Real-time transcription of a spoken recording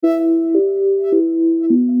Welcome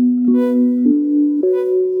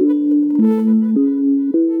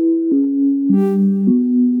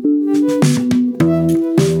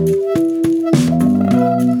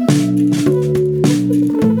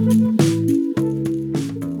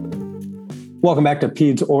back to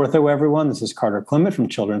Peds Ortho, everyone. This is Carter Clement from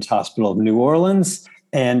Children's Hospital of New Orleans.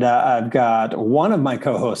 And I've got one of my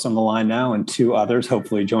co-hosts on the line now and two others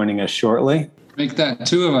hopefully joining us shortly. Make that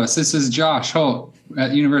two of us. This is Josh Holt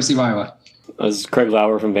at University of Iowa. This is Craig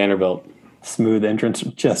Lauer from Vanderbilt. Smooth entrance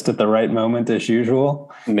just at the right moment as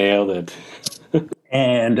usual. Nailed it.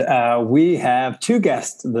 And we have two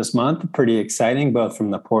guests this month, pretty exciting, both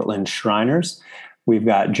from the Portland Shriners. We've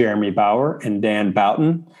got Jeremy Bauer and Dan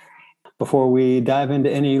Boughton. Before we dive into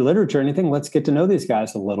any literature or anything, let's get to know these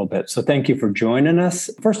guys a little bit. So thank you for joining us.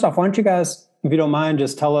 First off, why don't you guys, if you don't mind,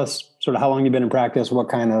 just tell us sort of how long you've been in practice, what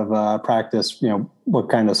kind of practice, what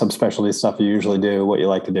kind of subspecialty stuff you usually do, what you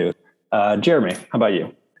like to do. Jeremy, how about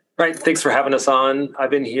you? Right. Thanks for having us on.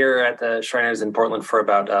 I've been here at the Shriners in Portland for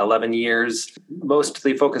about 11 years,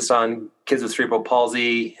 mostly focused on kids with cerebral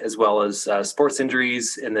palsy, as well as sports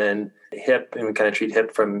injuries, and then hip, and we kind of treat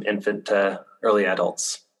hip from infant to early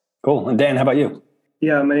adults. Cool. And Dan, how about you?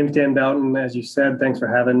 Yeah, my name's Dan Boughton. As you said, thanks for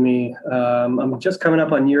having me. I'm just coming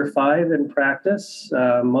up on year 5 in practice.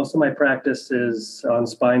 Most of my practice is on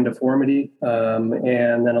spine deformity, and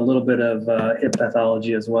then a little bit of hip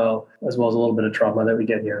pathology as well as a little bit of trauma that we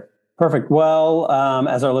get here. Perfect. Well,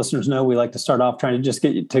 as our listeners know, we like to start off trying to just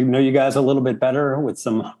get to know you guys a little bit better with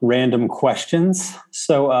some random questions.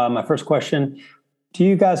 So my first question, do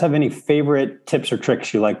you guys have any favorite tips or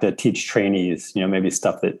tricks you like to teach trainees? Maybe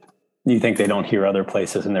stuff that you think they don't hear other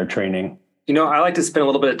places in their training? I like to spend a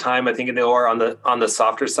little bit of time, I think, in the OR on the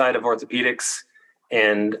softer side of orthopedics.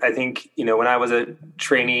 And I think, when I was a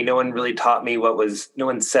trainee, no one really taught me no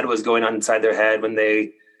one said what was going on inside their head when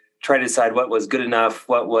they try to decide what was good enough,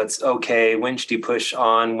 what's okay, when should you push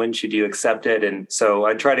on, when should you accept it. And so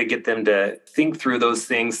I try to get them to think through those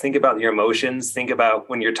things, think about your emotions, think about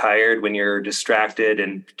when you're tired, when you're distracted,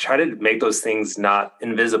 and try to make those things not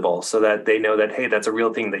invisible so that they know that, hey, that's a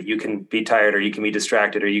real thing, that you can be tired or you can be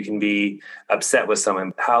distracted or you can be upset with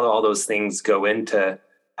someone, how all those things go into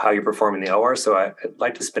how you perform in the OR. So I'd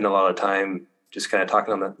like to spend a lot of time just kind of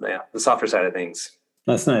talking on the softer side of things.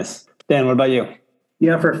 That's nice. Dan, what about you?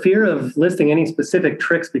 Yeah, for fear of listing any specific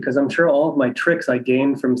tricks, because I'm sure all of my tricks I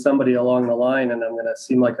gained from somebody along the line, and I'm going to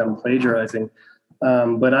seem like I'm plagiarizing.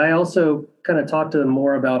 But I also kind of talk to them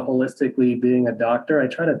more about holistically being a doctor. I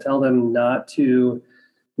try to tell them not to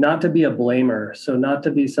be a blamer. So not to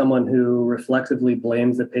be someone who reflexively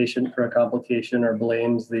blames the patient for a complication or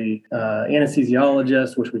blames the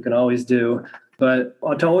anesthesiologist, which we can always do, but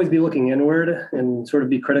to always be looking inward and sort of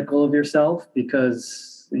be critical of yourself, because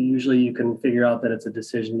usually you can figure out that it's a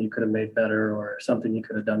decision you could have made better or something you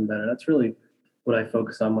could have done better. That's really what I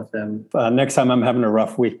focus on with them. Next time I'm having a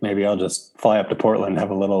rough week, maybe I'll just fly up to Portland and have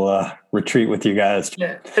a little retreat with you guys.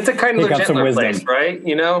 Yeah, it's a kind of gentler place, right?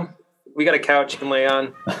 We got a couch you can lay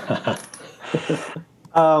on.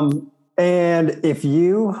 And if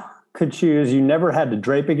you could choose, you never had to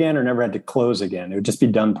drape again or never had to close again, it would just be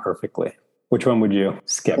done perfectly. Which one would you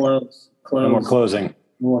skip? Close. No more closing.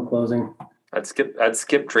 More closing. I'd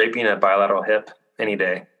skip draping a bilateral hip any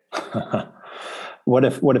day. What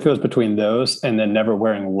if it was between those and then never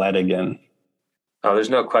wearing lead again? Oh, there's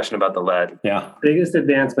no question about the lead. Yeah. Biggest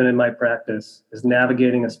advancement in my practice is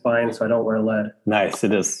navigating a spine so I don't wear lead. Nice.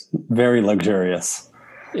 It is very luxurious.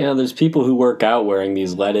 Yeah, there's people who work out wearing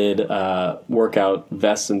these leaded workout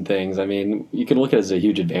vests and things. I mean, you can look at it as a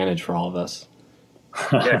huge advantage for all of us.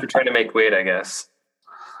 Yeah, if you're trying to make weight, I guess.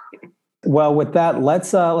 Well, with that,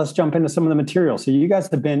 let's jump into some of the material. So you guys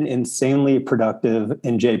have been insanely productive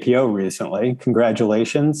in JPO recently.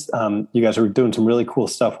 Congratulations. You guys are doing some really cool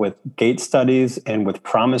stuff with gait studies and with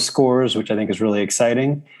PROMIS scores, which I think is really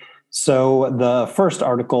exciting. So the first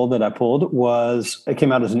article that I pulled it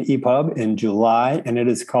came out as an EPUB in July, and it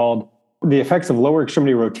is called The Effects of Lower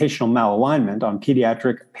Extremity Rotational Malalignment on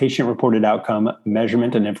Pediatric Patient-Reported Outcome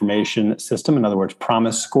Measurement and Information System, in other words,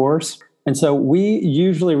 PROMIS scores. And so we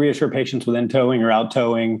usually reassure patients with in-towing or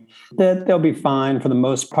out-towing that they'll be fine for the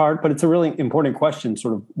most part, but it's a really important question,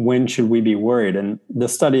 sort of when should we be worried? And the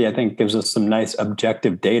study, I think, gives us some nice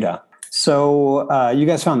objective data. So you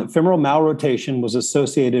guys found that femoral malrotation was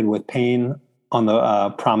associated with pain on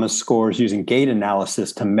the PROMIS scores using gait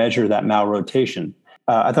analysis to measure that malrotation.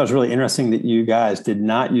 I thought it was really interesting that you guys did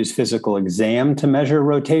not use physical exam to measure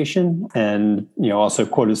rotation, and also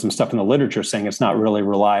quoted some stuff in the literature saying it's not really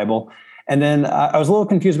reliable. And then I was a little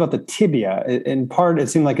confused about the tibia. In part, it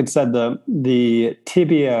seemed like it said the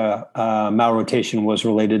tibia malrotation was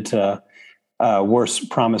related to worse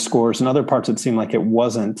PROMIS scores. In other parts, it seemed like it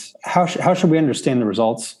wasn't. How should we understand the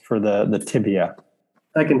results for the tibia?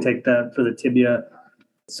 I can take that for the tibia.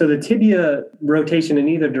 So the tibia rotation in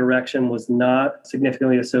either direction was not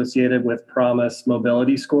significantly associated with PROMIS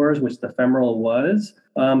mobility scores, which the femoral was.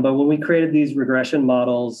 But when we created these regression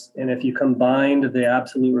models, and if you combined the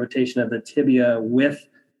absolute rotation of the tibia with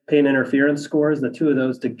pain interference scores, the two of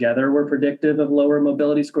those together were predictive of lower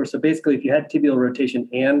mobility scores. So basically, if you had tibial rotation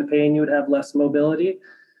and pain, you would have less mobility.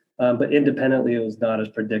 But independently, it was not as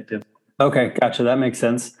predictive. Okay, gotcha. That makes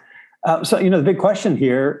sense. So, the big question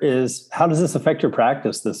here is, how does this affect your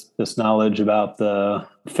practice, this knowledge about the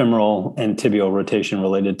femoral and tibial rotation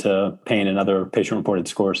related to pain and other patient-reported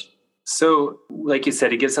scores? So, like you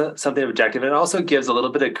said, it gives something objective. It also gives a little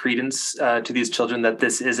bit of credence to these children that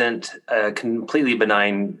this isn't a completely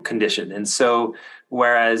benign condition. And so,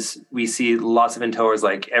 whereas we see lots of INTOers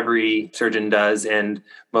like every surgeon does, and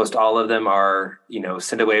most all of them are,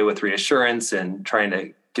 sent away with reassurance and trying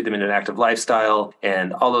to get them into an active lifestyle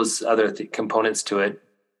and all those other components to it.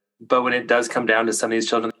 But when it does come down to some of these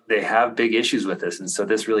children, they have big issues with this. And so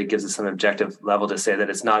this really gives us some objective level to say that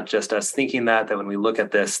it's not just us thinking that when we look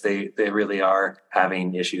at this, they really are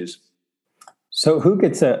having issues. So who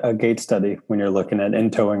gets a gait study when you're looking at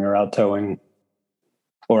in-toeing or out-toeing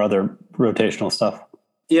or other rotational stuff?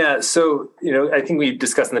 Yeah, so, I think we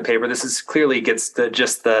discussed in the paper, this is clearly gets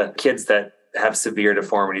just the kids that have severe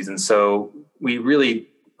deformities. And so we really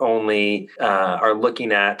only are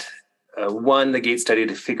looking at the gait study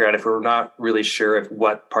to figure out if we're not really sure if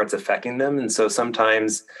what part's affecting them. And so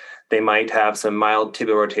sometimes they might have some mild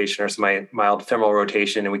tibial rotation or some mild femoral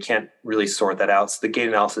rotation, and we can't really sort that out. So the gait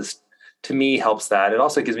analysis, to me, helps that. It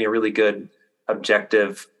also gives me a really good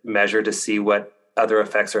objective measure to see what other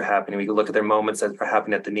effects are happening. We can look at their moments that are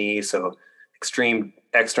happening at the knee. So extreme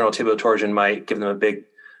external tibial torsion might give them a big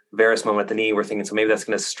varus moment at the knee. We're thinking, so maybe that's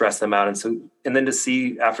going to stress them out. And then to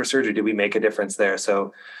see after surgery, did we make a difference there?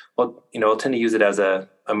 So, we'll tend to use it as a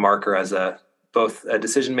marker, as both a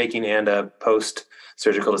decision-making and a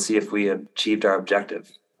post-surgical to see if we achieved our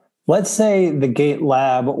objective. Let's say the gait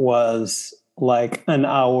lab was like an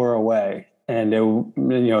hour away and it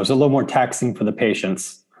was a little more taxing for the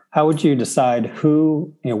patients. How would you decide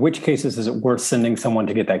which cases is it worth sending someone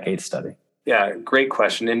to get that gait study? Yeah, great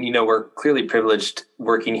question. And, we're clearly privileged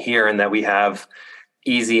working here in that we have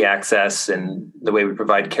easy access, and the way we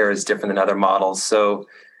provide care is different than other models. So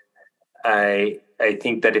I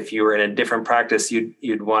think that if you were in a different practice,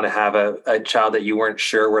 you'd want to have a child that you weren't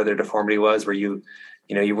sure where their deformity was, where you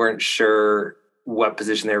weren't sure what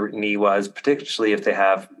position their knee was, particularly if they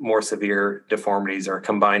have more severe deformities or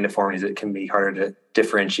combined deformities. It can be harder to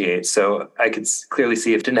differentiate. So I could clearly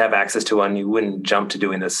see if you didn't have access to one, you wouldn't jump to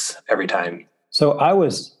doing this every time. So I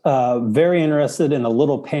was very interested and a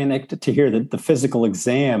little panicked to hear that the physical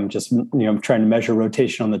exam, just trying to measure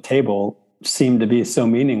rotation on the table, seemed to be so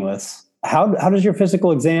meaningless. How does your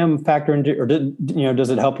physical exam factor into, or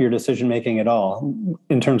does it help your decision making at all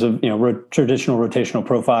in terms of traditional rotational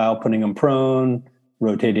profile, putting them prone,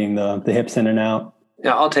 rotating the hips in and out?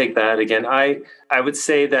 Yeah, I'll take that again. I would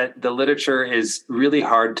say that the literature is really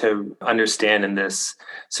hard to understand in this.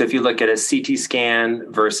 So if you look at a CT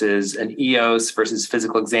scan versus an EOS versus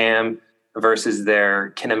physical exam versus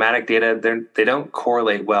their kinematic data, they don't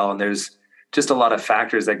correlate well, and there's just a lot of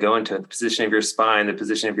factors that go into it. The position of your spine, the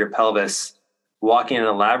position of your pelvis, walking in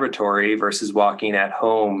a laboratory versus walking at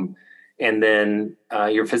home. And then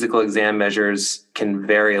your physical exam measures can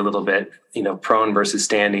vary a little bit, prone versus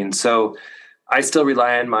standing. So I still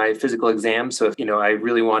rely on my physical exam. So if, I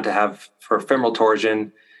really want to have for femoral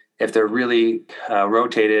torsion, if they're really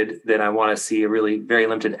rotated, then I want to see a really very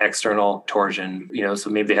limited external torsion, so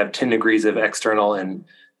maybe they have 10 degrees of external and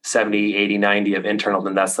 70, 80, 90 of internal,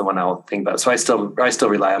 then that's the one I'll think about. So I still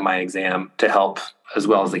rely on my exam to help, as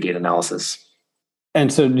well as the gait analysis.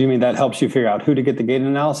 And so do you mean that helps you figure out who to get the gait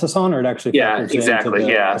analysis on, or it actually? Yeah, exactly.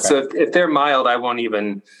 Okay. So if they're mild,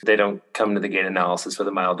 they don't come to the gait analysis for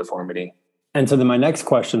the mild deformity. And so then my next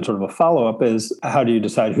question, sort of a follow-up, is how do you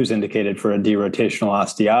decide who's indicated for a derotational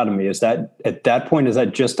osteotomy? Is that, at that point, is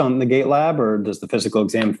that just on the gait lab, or does the physical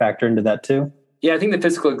exam factor into that too? Yeah, I think the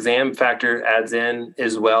physical exam factor adds in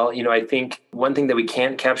as well. I think one thing that we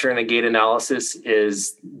can't capture in a gait analysis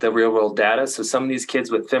is the real world data. So some of these kids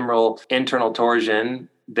with femoral internal torsion,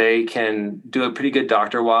 they can do a pretty good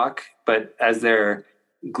doctor walk, but as their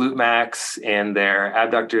glute max and their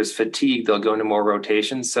abductors fatigue, they'll go into more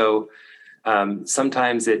rotation. So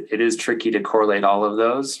sometimes it is tricky to correlate all of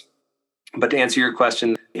those. But to answer your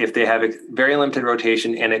question, If they have a very limited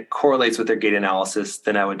rotation and it correlates with their gait analysis,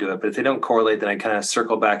 then I would do it. But if they don't correlate, then I kind of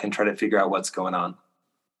circle back and try to figure out what's going on.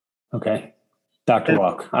 Okay. Dr.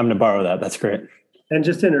 Walk, I'm going to borrow that. That's great. And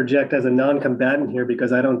just to interject as a non-combatant here,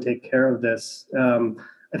 because I don't take care of this,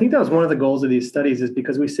 I think that was one of the goals of these studies, is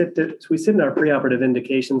because we sit in our preoperative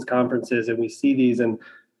indications conferences and we see these. And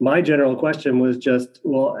my general question was just,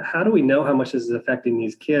 well, how do we know how much this is affecting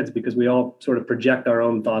these kids? Because we all sort of project our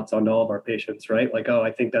own thoughts onto all of our patients, right? Like, oh,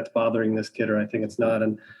 I think that's bothering this kid, or I think it's not.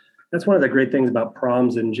 And that's one of the great things about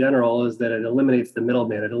PROMs in general, is that it eliminates the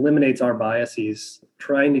middleman. It eliminates our biases,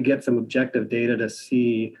 trying to get some objective data to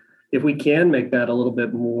see if we can make that a little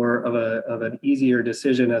bit more of an easier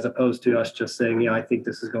decision, as opposed to us just saying, yeah, I think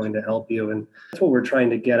this is going to help you. And that's what we're trying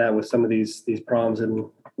to get at with some of these PROMs, and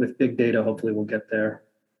with big data, hopefully we'll get there.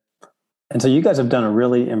 And so you guys have done a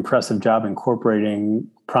really impressive job incorporating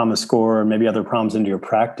PROMIS score and maybe other PROMs into your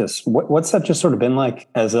practice. What's that just sort of been like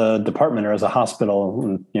as a department or as a hospital?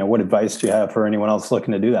 And, what advice do you have for anyone else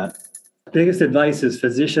looking to do that? Biggest advice is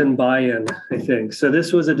physician buy-in, I think. So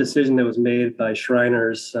this was a decision that was made by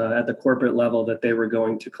Shriners at the corporate level, that they were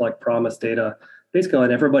going to collect PROMIS data basically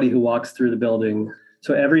on everybody who walks through the building.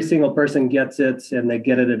 So every single person gets it, and they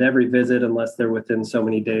get it at every visit unless they're within so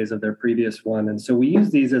many days of their previous one. And so we use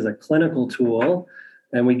these as a clinical tool,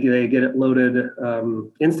 and they get it loaded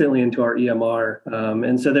instantly into our EMR.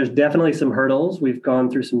 And so there's definitely some hurdles. We've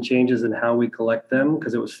gone through some changes in how we collect them,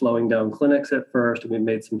 because it was slowing down clinics at first, and we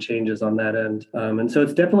made some changes on that end. And so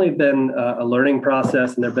it's definitely been a learning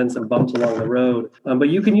process, and there have been some bumps along the road. But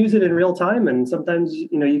you can use it in real time, and sometimes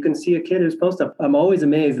you can see a kid who's post-op. I'm always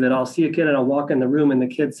amazed that I'll see a kid and I'll walk in the room and the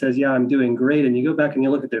kid says, yeah, I'm doing great. And you go back and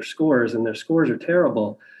you look at their scores, and their scores are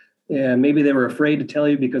terrible. And maybe they were afraid to tell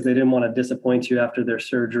you because they didn't want to disappoint you after their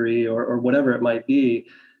surgery or whatever it might be.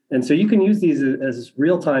 And so you can use these as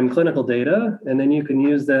real-time clinical data, and then you can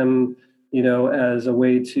use them, as a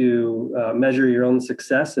way to measure your own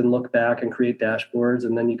success and look back and create dashboards,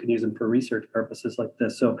 and then you can use them for research purposes like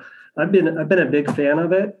this. So I've been a big fan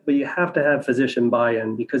of it, but you have to have physician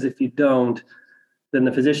buy-in, because if you don't, then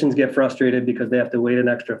the physicians get frustrated because they have to wait an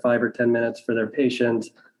extra 5 or 10 minutes for their patients.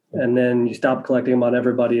 And then you stop collecting them on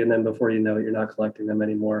everybody, and then before you know it, you're not collecting them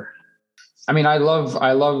anymore. I mean, I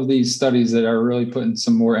love these studies that are really putting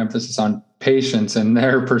some more emphasis on patients and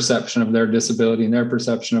their perception of their disability and their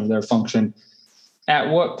perception of their function. At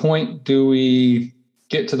what point do we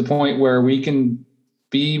get to the point where we can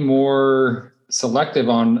be more selective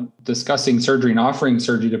on discussing surgery and offering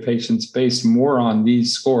surgery to patients based more on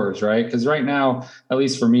these scores, right? Because right now, at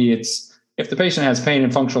least for me, it's, if the patient has pain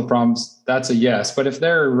and functional problems, that's a yes. But if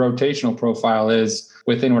their rotational profile is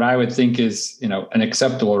within what I would think is, an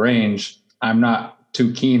acceptable range, I'm not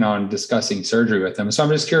too keen on discussing surgery with them. So I'm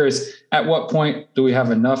just curious, at what point do we have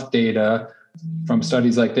enough data from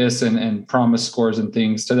studies like this and PROMIS scores and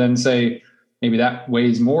things to then say maybe that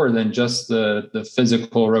weighs more than just the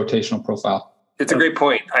physical rotational profile? It's a great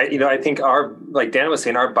point. I think like Dan was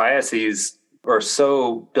saying, our biases are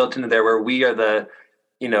so built into there, where we are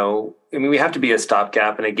we have to be a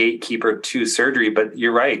stopgap and a gatekeeper to surgery, but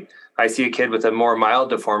you're right. I see a kid with a more mild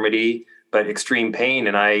deformity, but extreme pain,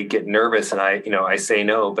 and I get nervous and I say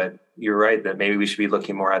no, but you're right that maybe we should be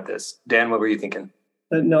looking more at this. Dan, what were you thinking?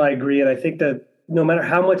 No, I agree. And I think that no matter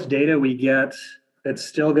how much data we get, it's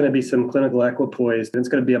still going to be some clinical equipoise. And it's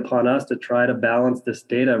going to be upon us to try to balance this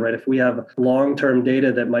data, right? If we have long-term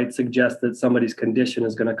data that might suggest that somebody's condition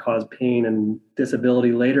is going to cause pain and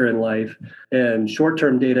disability later in life, and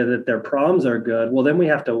short-term data that their PROMs are good, well, then we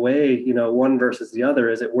have to weigh, one versus the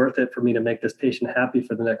other. Is it worth it for me to make this patient happy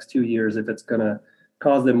for the next 2 years if it's going to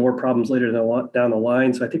cause them more problems later down the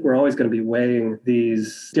line? So I think we're always going to be weighing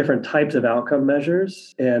these different types of outcome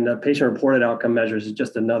measures, and patient-reported outcome measures is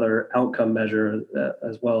just another outcome measure,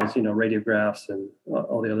 as well as radiographs and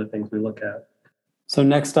all the other things we look at. So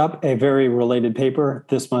next up, a very related paper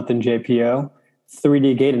this month in JPO,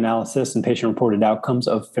 3D gait analysis and patient-reported outcomes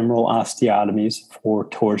of femoral osteotomies for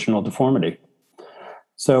torsional deformity.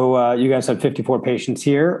 So you guys had 54 patients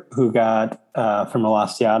here who got femoral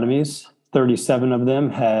osteotomies. 37 of them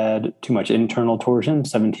had too much internal torsion,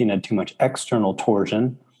 17 had too much external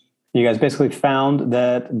torsion. You guys basically found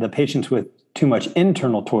that the patients with too much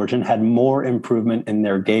internal torsion had more improvement in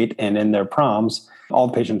their gait and in their PROMs. All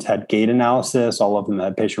the patients had gait analysis, all of them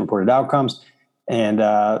had patient-reported outcomes, and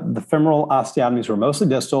the femoral osteotomies were mostly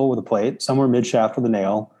distal with a plate, some were mid-shaft with a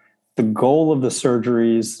nail. The goal of the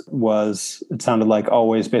surgeries was, it sounded like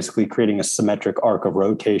always, basically creating a symmetric arc of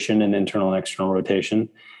rotation and internal and external rotation.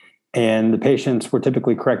 And the patients were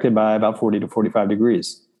typically corrected by about 40 to 45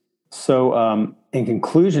 degrees. So in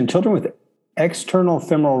conclusion, children with external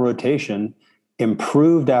femoral rotation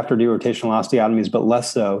improved after derotational osteotomies, but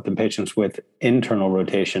less so than patients with internal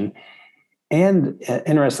rotation. And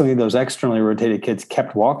interestingly, those externally rotated kids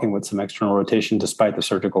kept walking with some external rotation despite the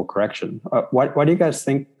surgical correction. Why do you guys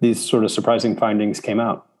think these sort of surprising findings came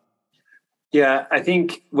out? Yeah, I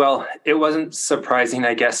think, well, it wasn't surprising,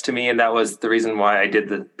 I guess, to me. And that was the reason why I did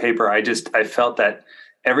the paper. I felt that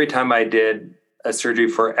every time I did a surgery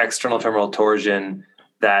for external femoral torsion,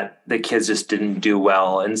 that the kids just didn't do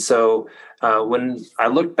well. And so when I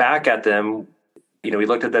looked back at them, we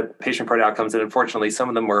looked at the patient-reported outcomes, and unfortunately, some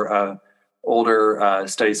of them were older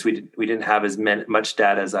studies. We didn't have as much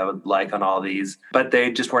data as I would like on all these, but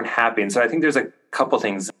they just weren't happy. And so I think there's a couple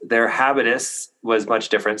things. Their habitus was much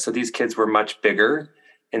different. So these kids were much bigger.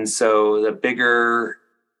 And so the bigger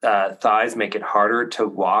thighs make it harder to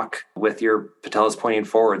walk with your patellas pointing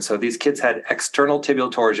forward. So these kids had external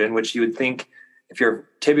tibial torsion, which you would think if your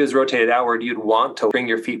tibia is rotated outward, you'd want to bring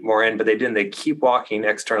your feet more in, but they didn't. They keep walking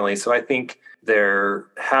externally. So I think their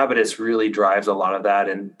habitus really drives a lot of that.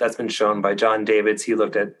 And that's been shown by John Davids. He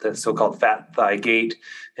looked at the so-called fat thigh gait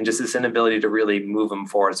and just this inability to really move them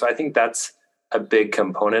forward. So I think that's a big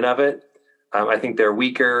component of it. I think they're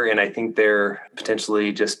weaker, and I think they're potentially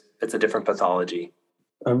it's a different pathology.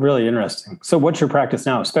 Really interesting. So what's your practice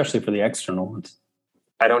now, especially for the external ones?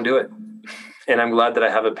 I don't do it. And I'm glad that I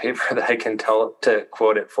have a paper that I can tell to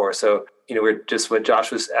quote it for. So, we're just what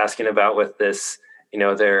Josh was asking about with this,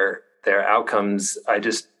 their outcomes.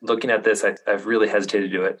 Looking at this, I've really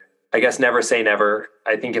hesitated to do it. I guess never say never.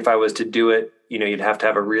 I think if I was to do it, you'd have to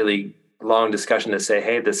have a really long discussion to say,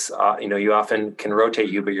 hey, this, you often can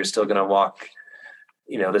rotate you, but you're still going to walk,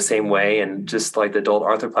 the same way. And just like the adult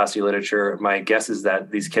arthroplasty literature, my guess is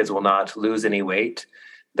that these kids will not lose any weight,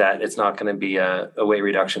 that it's not going to be a weight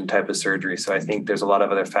reduction type of surgery. So I think there's a lot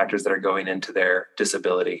of other factors that are going into their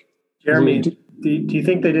disability. Jeremy, do you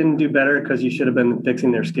think they didn't do better because you should have been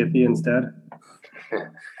fixing their skiffy instead?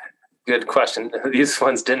 Good question. These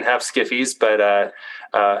ones didn't have skiffies, but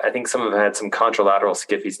I think some of them had some contralateral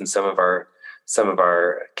skiffies in some of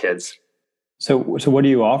our kids. So what do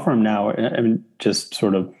you offer them now? I mean, just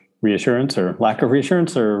sort of reassurance or lack of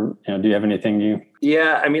reassurance, or do you have anything you?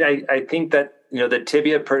 Yeah, I mean, I think that the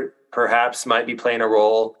tibia perhaps might be playing a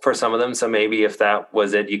role for some of them. So maybe if that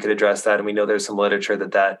was it, you could address that. And we know there's some literature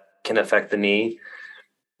that can affect the knee.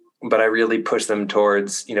 But I really push them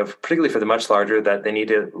towards, particularly for the much larger, that they need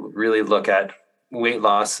to really look at weight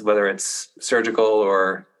loss, whether it's surgical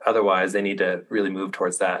or otherwise. They need to really move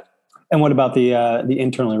towards that. And what about the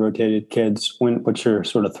internally rotated kids? What's your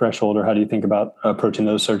sort of threshold, or how do you think about approaching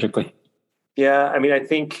those surgically? Yeah, I mean, I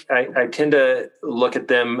think I tend to look at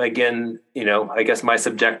them again. I guess my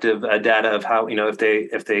subjective data of how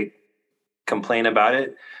if they complain about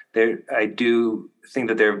it, I do think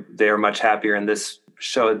that they're much happier, and this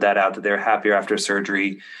showed that out, that they're happier after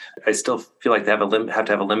surgery. I still feel like they have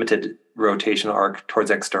to have a limited rotational arc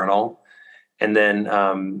towards external, and then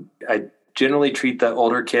I generally treat the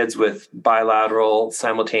older kids with bilateral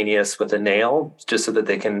simultaneous with a nail, just so that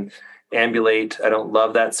they can ambulate. I don't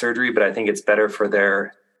love that surgery, but I think it's better for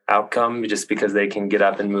their outcome, just because they can get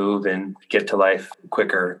up and move and get to life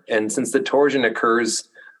quicker. And since the torsion occurs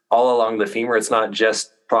all along the femur, it's not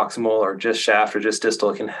just proximal or just shaft or just distal.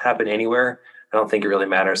 It can happen anywhere. I don't think it really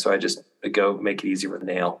matters. So I just go make it easier with a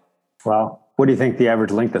nail. Wow. What do you think the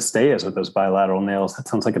average length of stay is with those bilateral nails? That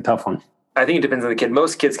sounds like a tough one. I think it depends on the kid.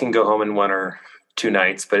 Most kids can go home in 1 or 2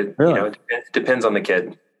 nights, but really? It depends on the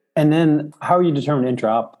kid. And then how are you determining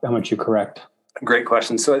intra-op, how much you correct? Great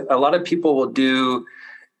question. So a lot of people will do,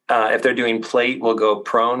 if they're doing plate, will go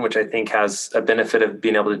prone, which I think has a benefit of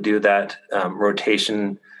being able to do that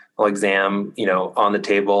rotational exam, on the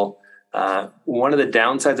table. One of the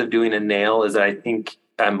downsides of doing a nail is that I think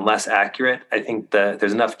I'm less accurate. I think that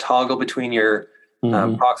there's enough toggle between your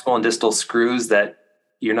proximal and distal screws that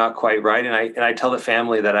you're not quite right. And I tell the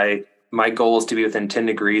family that my goal is to be within 10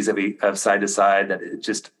 degrees of side to side. That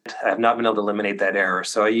I have not been able to eliminate that error.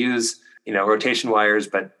 So I use, rotation wires,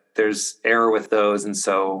 but there's error with those. And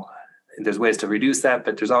so there's ways to reduce that,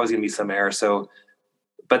 but there's always going to be some error. So,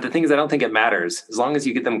 but the thing is, I don't think it matters. As long as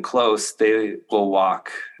you get them close, they will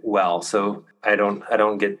walk well. So I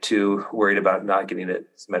don't get too worried about not getting it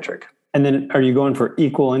symmetric. And then are you going for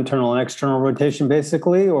equal internal and external rotation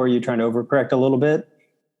basically, or are you trying to overcorrect a little bit?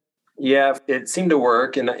 Yeah, it seemed to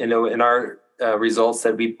work. And, in our results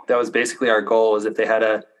that was basically our goal, is if they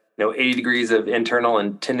had 80 degrees of internal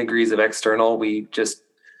and 10 degrees of external, we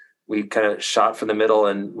kind of shot for the middle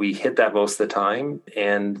and we hit that most of the time,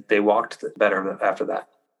 and they walked better after that.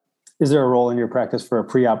 Is there a role in your practice for a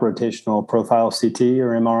pre-op rotational profile CT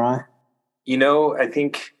or MRI? I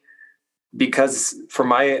think because for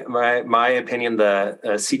my opinion, the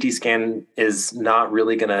CT scan is not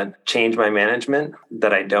really going to change my management,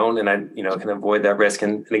 that I don't, and I can avoid that risk.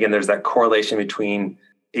 And again, there's that correlation between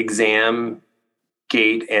exam,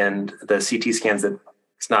 gait, and the CT scans that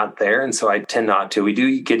it's not there. And so I tend not to. We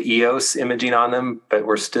do get EOS imaging on them, but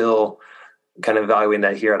we're still kind of evaluating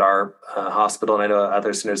that here at our hospital. And I know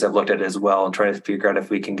other centers have looked at it as well and trying to figure out if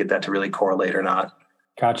we can get that to really correlate or not.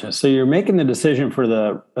 Gotcha. So you're making the decision for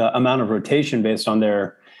the amount of rotation based on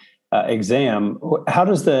their exam. How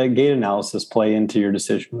does the gait analysis play into your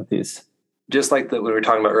decision with these? Just like we were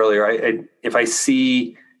talking about earlier, if I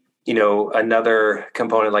see, another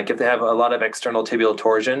component, like if they have a lot of external tibial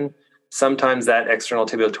torsion, sometimes that external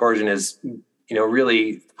tibial torsion is,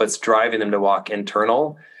 really what's driving them to walk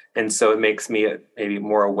internal. And so it makes me maybe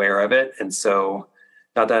more aware of it. And so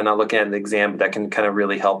not that I'm not looking at the exam, but that can kind of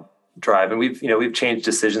really help drive. And we've changed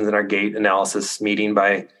decisions in our gait analysis meeting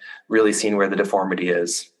by really seeing where the deformity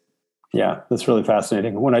is. Yeah, that's really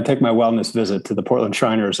fascinating. When I take my wellness visit to the Portland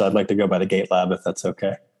Shriners, I'd like to go by the gait lab if that's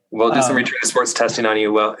okay. We'll do some return to sports testing on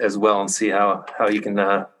you as well and see how you can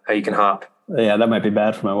hop. Yeah, that might be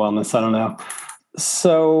bad for my wellness. I don't know.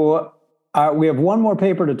 So we have one more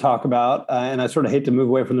paper to talk about, and I sort of hate to move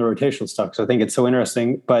away from the rotational stuff because I think it's so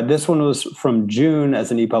interesting. But this one was from June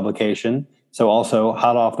as an e-publication. So also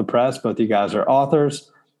hot off the press, both you guys are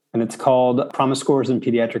authors, and it's called PROMIS Scores in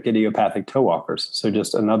Pediatric Idiopathic Toe Walkers. So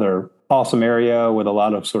just another awesome area with a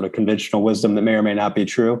lot of sort of conventional wisdom that may or may not be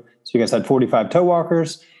true. So you guys had 45 toe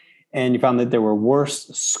walkers, and you found that there were worse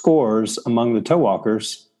scores among the toe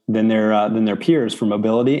walkers than their peers for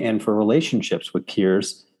mobility and for relationships with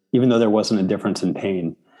peers, even though there wasn't a difference in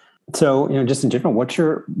pain. So, just in general, what's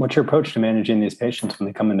your approach to managing these patients when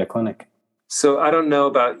they come into clinic? So I don't know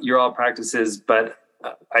about your all practices, but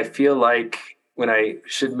I feel like when I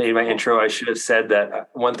should made my intro, I should have said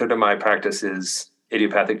that 1/3 of my practice is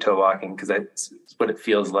idiopathic toe walking because that's what it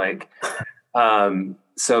feels like.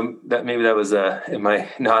 So that maybe that was in my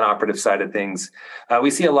non-operative side of things.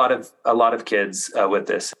 We see a lot of kids with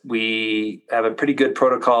this. We have a pretty good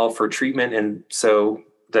protocol for treatment, and so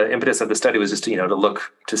the impetus of the study was just to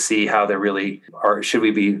look to see how they really are. Should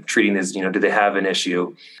we be treating this? Do they have an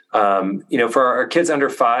issue? For our kids under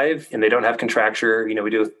 5 and they don't have contracture, we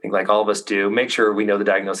do think like all of us do. Make sure we know the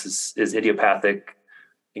diagnosis is idiopathic,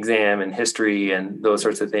 exam and history and those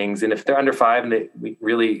sorts of things. And if they're under 5 and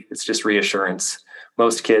it's just reassurance.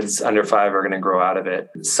 Most kids under 5 are going to grow out of it.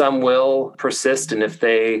 Some will persist, and if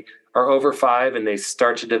they are over 5 and they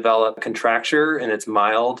start to develop contracture and it's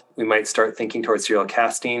mild, we might start thinking towards serial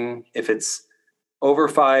casting. If it's over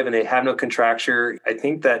 5 and they have no contracture, I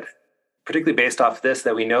think that particularly based off this,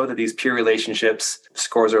 that we know that these peer relationships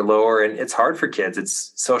scores are lower, and it's hard for kids.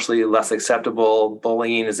 It's socially less acceptable.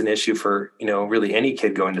 Bullying is an issue for, really any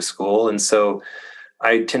kid going to school. And so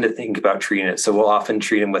I tend to think about treating it. So we'll often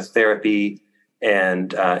treat them with therapy and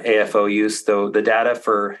AFO use, though the data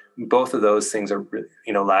for both of those things are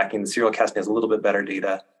lacking. The serial casting has a little bit better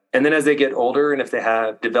data. And then as they get older, and if they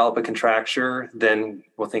develop a contracture, then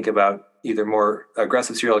we'll think about either more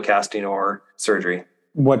aggressive serial casting or surgery.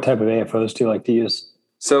 What type of AFOs do you like to use?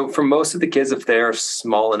 So for most of the kids, if they're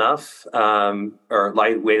small enough or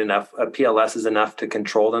lightweight enough, a PLS is enough to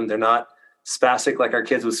control them. They're not spastic like our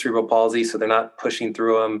kids with cerebral palsy, so they're not pushing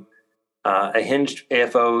through them. A hinged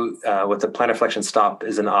AFO with the plantar flexion stop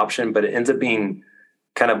is an option, but it ends up being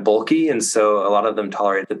kind of bulky. And so a lot of them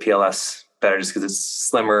tolerate the PLS better just because it's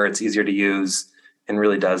slimmer, it's easier to use, and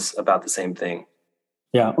really does about the same thing.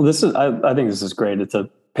 Yeah, well, I think this is great. It's a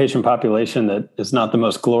patient population that is not the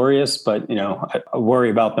most glorious, but I worry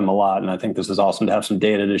about them a lot. And I think this is awesome to have some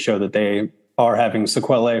data to show that they are having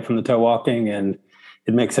sequelae from the toe walking, and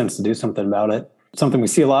it makes sense to do something about it. Something we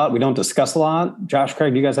see a lot, we don't discuss a lot. Josh,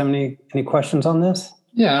 Craig, do you guys have any questions on this?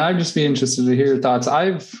 Yeah, I'd just be interested to hear your thoughts.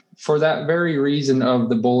 For that very reason of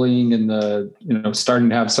the bullying and the, starting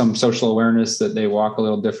to have some social awareness that they walk a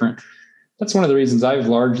little different, that's one of the reasons I've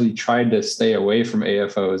largely tried to stay away from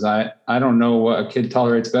AFOs. I don't know what a kid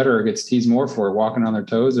tolerates better or gets teased more for, walking on their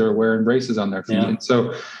toes or wearing braces on their feet. Yeah. And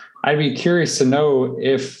so I'd be curious to know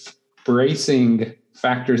if bracing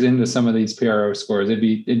factors into some of these PRO scores. It'd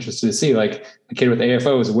be interesting to see, like a kid with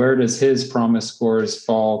AFOs, where does his PROMIS scores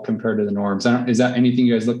fall compared to the norms? Is that anything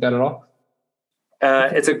you guys looked at all?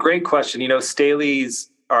 It's a great question. Staley's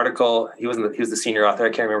article, he was the senior author. I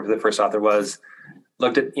can't remember who the first author was.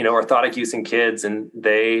 Looked at, orthotic use in kids, and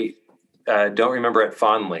they don't remember it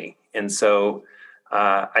fondly. And so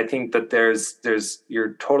I think that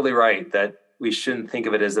you're totally right that we shouldn't think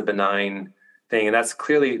of it as a benign thing. And that's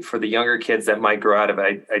clearly for the younger kids that might grow out of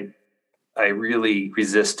it. I really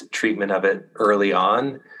resist treatment of it early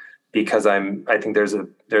on. because I think there's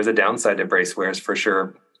a downside to brace wears for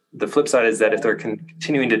sure. The flip side is that if they're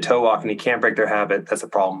continuing to toe walk and you can't break their habit, that's a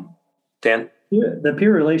problem. Dan? Yeah, the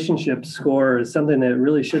peer relationship score is something that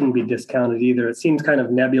really shouldn't be discounted either. It seems kind of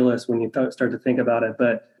nebulous when you start to think about it.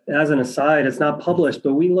 But as an aside, it's not published,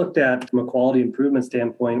 but we looked at, from a quality improvement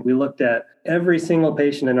standpoint, we looked at every single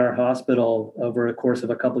patient in our hospital over a course of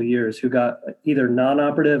a couple of years who got either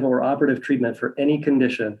non-operative or operative treatment for any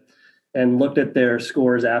condition and looked at their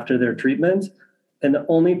scores after their treatment. And the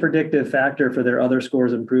only predictive factor for their other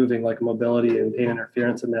scores improving, like mobility and pain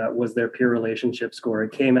interference and that, was their peer relationship score.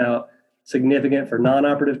 It came out significant for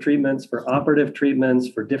non-operative treatments, for operative treatments,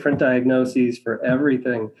 for different diagnoses, for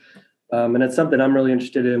everything. And it's something I'm really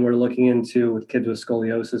interested in. We're looking into with kids with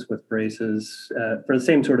scoliosis with braces for the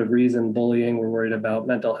same sort of reason, bullying. We're worried about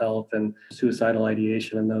mental health and suicidal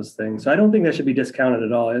ideation and those things. So I don't think that should be discounted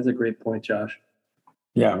at all. That's a great point, Josh.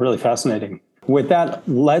 Yeah, really fascinating. With that,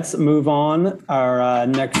 let's move on. Our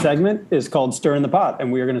next segment is called Stir in the Pot,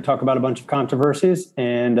 and we are going to talk about a bunch of controversies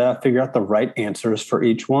and figure out the right answers for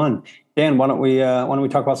each one. Dan, why don't we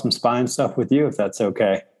talk about some spine stuff with you, if that's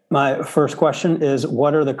okay? My first question is,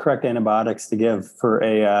 what are the correct antibiotics to give for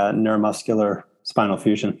a neuromuscular spinal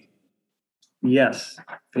fusion? Yes.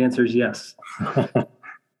 The answer is yes.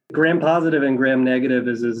 Gram positive and gram negative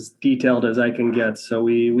is as detailed as I can get. So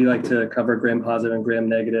we like to cover gram positive and gram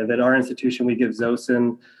negative. At our institution, we give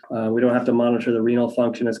Zosyn. We don't have to monitor the renal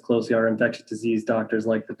function as closely. Our infectious disease doctors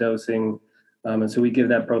like the dosing. And so we give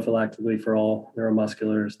that prophylactically for all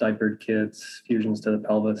neuromusculars, diapered kids, fusions to the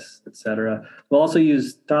pelvis, et cetera. We'll also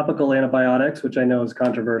use topical antibiotics, which I know is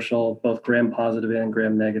controversial, both gram positive and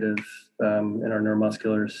gram negative in our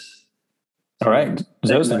neuromusculars. All right.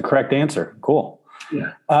 Zosyn, correct answer. Cool.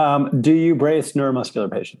 Yeah. Do you brace neuromuscular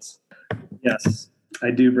patients? Yes,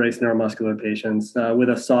 I do brace neuromuscular patients with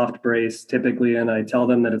a soft brace typically, and I tell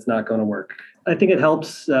them that it's not going to work. I think it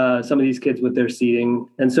helps some of these kids with their seating.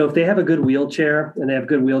 And so if they have a good wheelchair and they have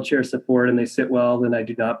good wheelchair support and they sit well, then I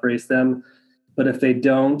do not brace them. But if they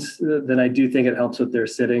don't, then I do think it helps with their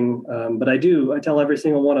sitting. But I tell every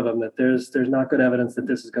single one of them that there's not good evidence that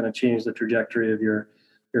this is going to change the trajectory of your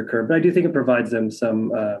curve. But I do think it provides them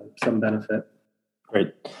some benefit.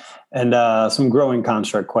 Great. And some growing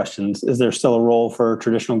construct questions. Is there still a role for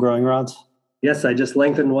traditional growing rods? Yes, I just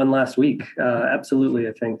lengthened one last week. Absolutely.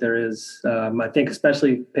 I think there is. I think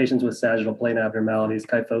especially patients with sagittal plane abnormalities,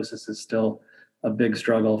 kyphosis is still a big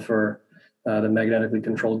struggle for the magnetically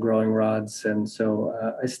controlled growing rods. And so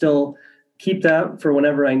I still keep that for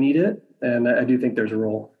whenever I need it. And I do think there's a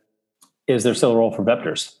role. Is there still a role for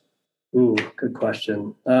Vectors? Ooh, good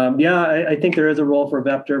question. I think there is a role for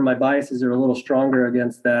Vector. My biases are a little stronger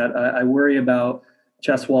against that. I worry about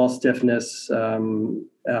chest wall stiffness after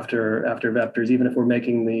Vectors. Even if we're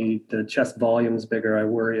making the chest volumes bigger, I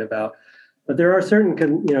worry about. But there are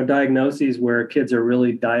certain diagnoses where kids are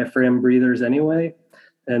really diaphragm breathers anyway,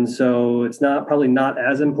 and so it's probably not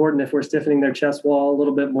as important if we're stiffening their chest wall a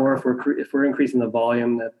little bit more. If we're increasing the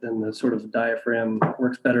volume, then the sort of diaphragm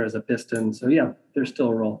works better as a piston. So yeah, there's still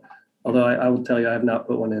a role. Although I will tell you, I have not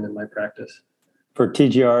put one in my practice. For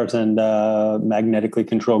TGRs and magnetically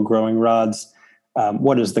controlled growing rods,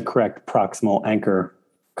 what is the correct proximal anchor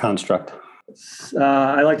construct?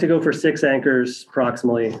 I like to go for 6 anchors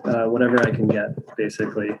proximally, whatever I can get,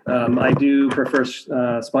 basically. I do prefer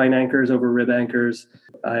spine anchors over rib anchors.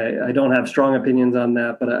 I don't have strong opinions on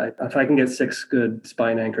that, but if I can get 6 good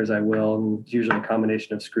spine anchors, I will, and it's usually a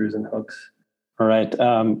combination of screws and hooks. All right.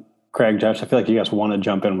 Craig, Josh, I feel like you guys want to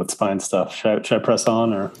jump in with spine stuff. Should I press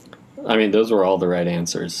on? Or? I mean, those were all the right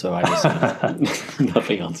answers, so I just have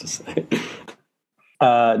nothing else to say.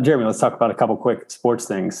 Jeremy, let's talk about a couple quick sports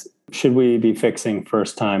things. Should we be fixing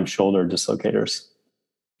first-time shoulder dislocators?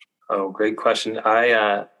 Oh, great question.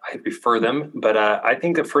 I prefer them, but I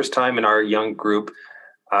think the first time in our young group,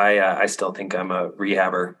 I still think I'm a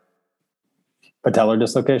rehabber. Patellar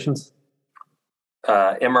dislocations?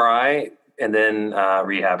 MRI. And then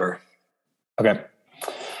rehabber. Okay.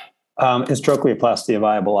 Is trochleoplasty a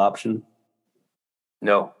viable option?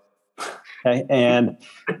 No. Okay. And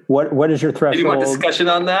what is your threshold? Do you want discussion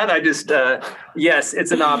on that? I just yes,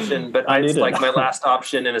 it's an option, but it's like my last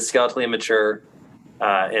option in a skeletally immature,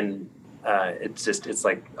 and it's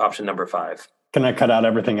like option number 5. Can I cut out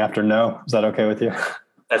everything after no? Is that okay with you?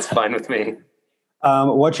 That's fine with me.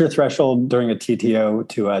 What's your threshold during a TTO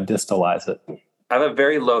to distalize it? I have a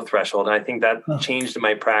very low threshold, and I think that changed in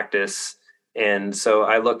my practice. And so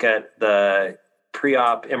I look at the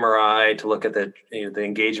pre-op MRI to look at the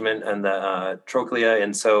engagement and the trochlea.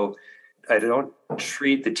 And so I don't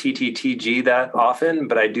treat the TTTG that often,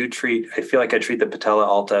 but I feel like I treat the patella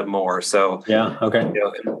alta more. So yeah, okay.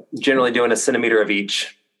 generally doing a centimeter of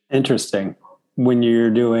each. Interesting. When you're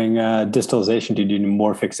doing distalization, do you do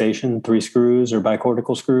more fixation, 3 screws or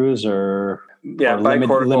bicortical screws, or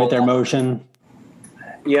limit their motion?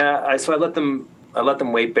 Yeah, so I let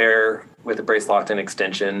them weight bear with a brace locked in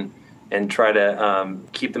extension and try to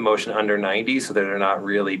keep the motion under 90 so that they're not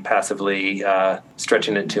really passively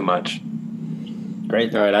stretching it too much.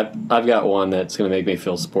 Great. All right, I've got one that's going to make me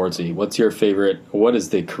feel sportsy. What is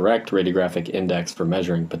the correct radiographic index for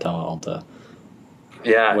measuring patella alta?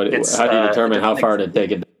 Yeah. How do you determine how far to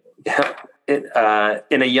take it? Yeah.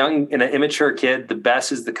 In an immature kid, the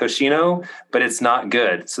best is the Cochino, but it's not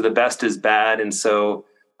good. So the best is bad. And so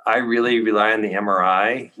I really rely on the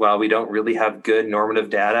MRI. While we don't really have good normative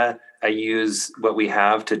data, I use what we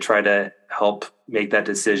have to try to help make that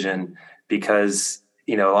decision, because,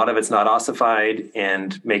 a lot of it's not ossified,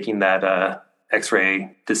 and making that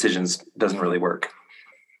X-ray decisions doesn't really work.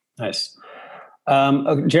 Nice.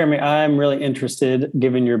 Jeremy, I'm really interested,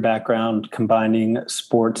 given your background combining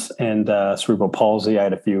sports and cerebral palsy. I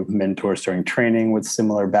had a few mentors during training with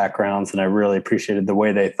similar backgrounds, and I really appreciated the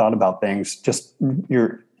way they thought about things. Just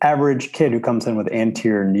your average kid who comes in with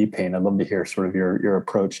anterior knee pain, I'd love to hear sort of your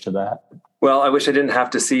approach to that. Well, I wish I didn't have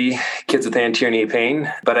to see kids with anterior knee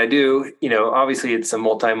pain, but I do. Obviously it's a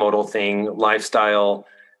multimodal thing, lifestyle,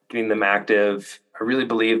 getting them active. I really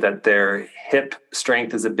believe that their hip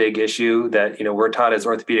strength is a big issue, that, we're taught as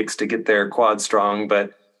orthopedics to get their quad strong,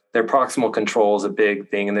 but their proximal control is a big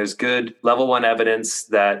thing. And there's good level 1 evidence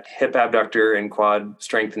that hip abductor and quad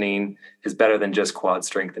strengthening is better than just quad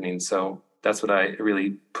strengthening. So that's what I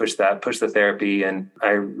really push the therapy. And I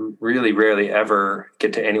really rarely ever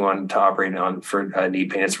get to anyone to operate on for knee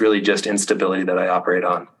pain. It's really just instability that I operate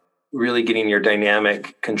on. Really getting your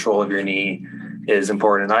dynamic control of your knee is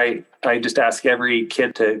important. I just ask every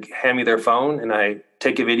kid to hand me their phone, and I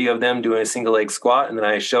take a video of them doing a single leg squat, and then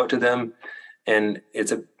I show it to them. And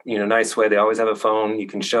it's a nice way. They always have a phone. You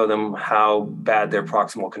can show them how bad their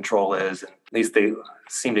proximal control is. And at least they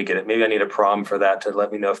seem to get it. Maybe I need a prom for that to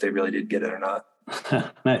let me know if they really did get it or not.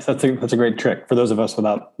 Nice. That's a great trick for those of us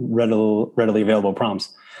without readily available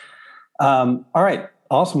prompts. All right.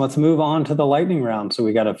 Awesome. Let's move on to the lightning round. So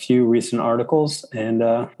we got a few recent articles, and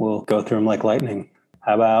we'll go through them like lightning.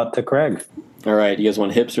 How about Craig? All right. You guys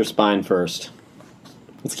want hips or spine first?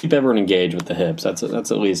 Let's keep everyone engaged with the hips. That's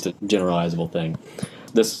at least a generalizable thing.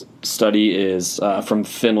 This study is from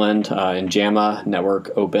Finland in JAMA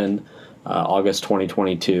Network Open, August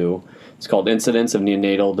 2022. It's called Incidence of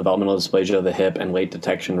Neonatal Developmental Dysplasia of the Hip and Late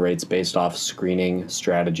Detection Rates Based Off Screening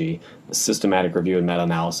Strategy, a systematic review and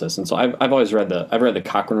meta-analysis. And so I've always read the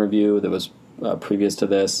Cochrane review that was previous to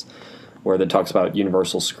this, where that talks about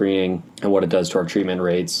universal screening and what it does to our treatment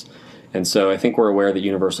rates. And so I think we're aware that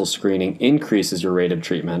universal screening increases your rate of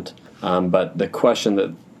treatment. But the question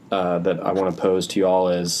that I want to pose to you all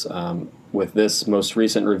is, with this most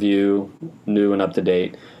recent review, new and up to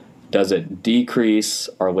date, does it decrease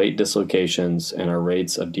our late dislocations and our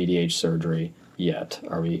rates of DDH surgery yet?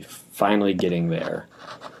 Are we finally getting there?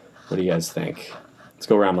 What do you guys think? Let's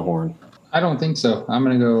go around the horn. I don't think so. I'm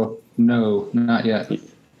going to go no, not yet.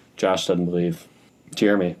 Josh doesn't believe.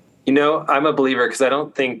 Jeremy? I'm a believer, because I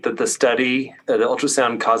don't think that the study, the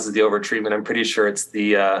ultrasound causes the overtreatment. I'm pretty sure it's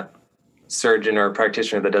the surgeon or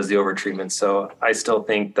practitioner that does the overtreatment. So I still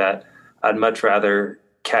think that I'd much rather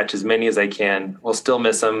catch as many as I can. We'll still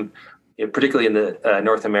miss them, particularly in the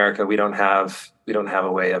North America. We don't have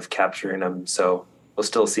a way of capturing them, so we'll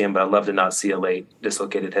still see them. But I'd love to not see a late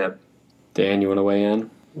dislocated hip. Dan, you want to weigh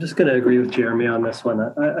in? I'm just going to agree with Jeremy on this one.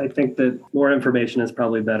 I think that more information is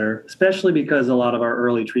probably better, especially because a lot of our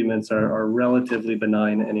early treatments are relatively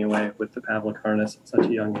benign anyway with the Pavlik harness at such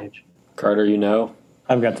a young age. Carter,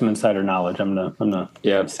 I've got some insider knowledge.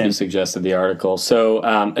 You suggested the article. So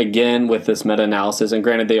again, with this meta-analysis, and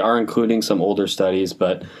granted, they are including some older studies,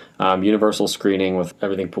 but universal screening with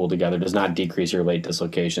everything pulled together does not decrease your late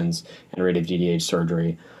dislocations and rate of DDH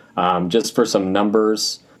surgery. Just for some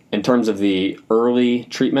numbers, in terms of the early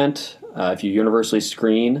treatment, if you universally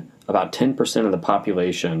screen, about 10% of the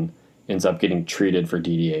population ends up getting treated for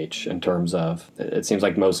DDH. In terms of, it seems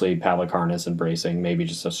like mostly Pavlik harness and bracing, maybe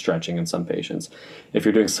just a stretching in some patients. If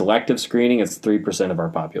you're doing selective screening, it's 3% of our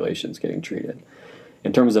population is getting treated.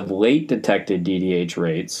 In terms of late detected DDH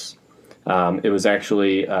rates, it was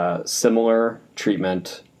actually similar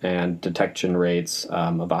treatment and detection rates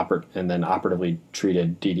and then operatively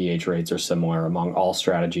treated DDH rates are similar among all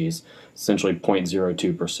strategies, essentially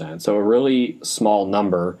 0.02%. So a really small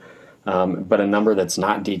number, but a number that's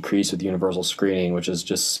not decreased with universal screening, which is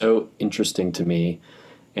just so interesting to me.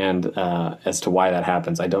 And as to why that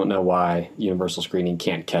happens, I don't know why universal screening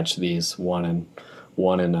can't catch these 1 in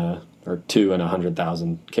 2 in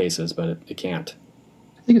 100,000 cases, but it can't.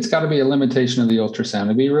 I think it's got to be a limitation of the ultrasound.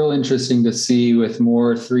 It'd be real interesting to see with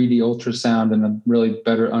more 3D ultrasound and a really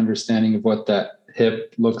better understanding of what that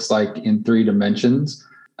hip looks like in 3 dimensions.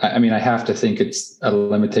 I mean, I have to think it's a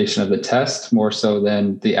limitation of the test more so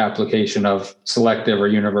than the application of selective or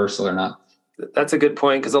universal or not. That's a good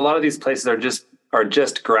point, because a lot of these places are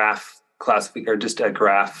just graph classification or just a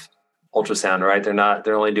graph ultrasound, right?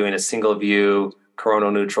 They're only doing a single view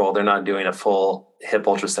coronal neutral. They're not doing a full hip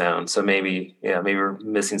ultrasound. So maybe we're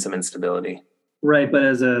missing some instability. Right, but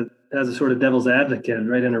as a sort of devil's advocate,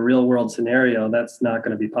 right, in a real world scenario, that's not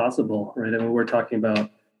going to be possible, right? I mean, we're talking about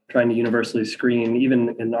trying to universally screen,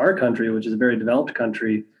 even in our country, which is a very developed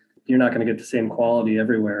country, you're not going to get the same quality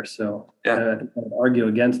everywhere. So I think I would argue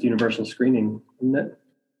against universal screening, isn't it?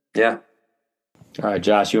 Yeah. All right,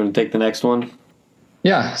 Josh, you want to take the next one?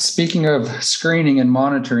 Yeah. Speaking of screening and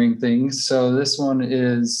monitoring things, so this one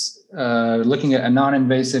is looking at a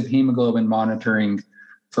non-invasive hemoglobin monitoring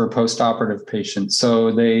for postoperative patients.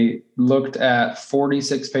 So they looked at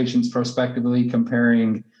 46 patients prospectively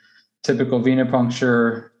comparing typical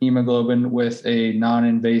venipuncture hemoglobin with a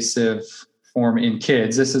non-invasive form in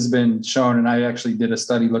kids. This has been shown, and I actually did a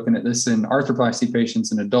study looking at this in arthroplasty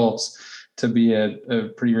patients and adults to be a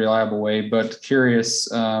pretty reliable way. But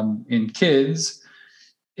curious, in kids,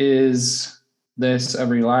 is this a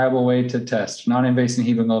reliable way to test non-invasive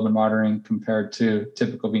hemoglobin monitoring compared to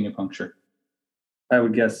typical venipuncture? I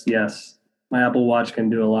would guess yes. My Apple Watch can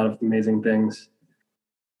do a lot of amazing things.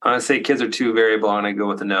 I'm going to say kids are too variable. I'm going to go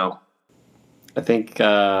with a no. I think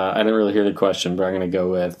I didn't really hear the question, but I'm going to go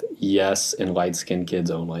with yes in light-skinned kids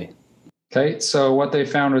only. Okay, so what they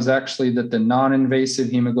found was actually that the non-invasive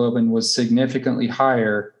hemoglobin was significantly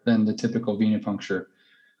higher than the typical venipuncture.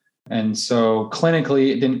 And so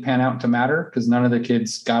clinically, it didn't pan out to matter because none of the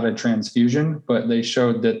kids got a transfusion, but they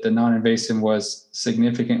showed that the non-invasive was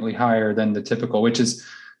significantly higher than the typical, which is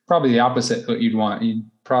probably the opposite of what you'd want. You'd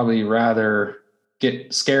probably rather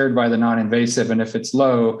get scared by the non-invasive, and if it's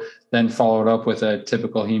low, then follow it up with a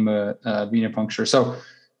typical venipuncture. So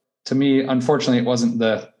to me, unfortunately, it wasn't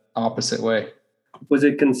the opposite way. Was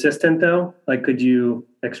it consistent though? Like, could you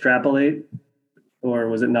extrapolate, or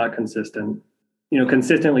was it not consistent?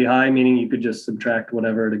 Consistently high, meaning you could just subtract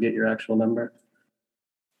whatever to get your actual number.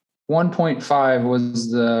 1.5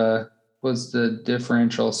 was the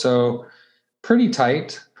differential. So pretty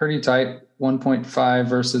tight, 1.5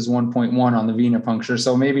 versus 1.1 on the venipuncture.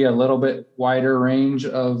 So maybe a little bit wider range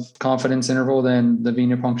of confidence interval than the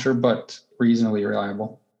venipuncture, but reasonably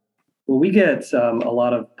reliable. Well, we get a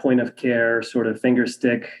lot of point of care sort of finger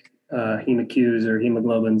stick HemoQs or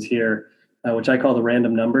hemoglobins here, which I call the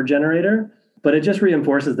random number generator. But it just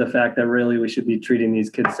reinforces the fact that really we should be treating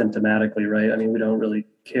these kids symptomatically, right? I mean, we don't really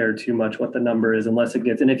care too much what the number is unless it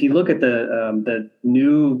gets. And if you look at the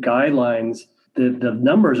new guidelines, the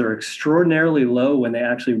numbers are extraordinarily low when they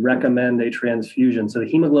actually recommend a transfusion. So the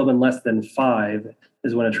hemoglobin less than 5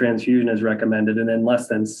 is when a transfusion is recommended, and then less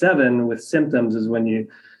than 7 with symptoms is when you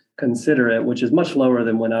consider it, which is much lower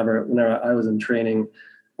than whenever I was in training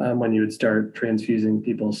when you would start transfusing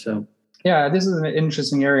people. So. Yeah, this is an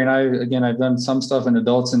interesting area. And I've done some stuff in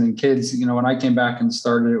adults and in kids. When I came back and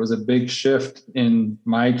started, it was a big shift in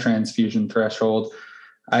my transfusion threshold.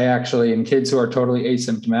 I actually, in kids who are totally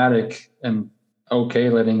asymptomatic, am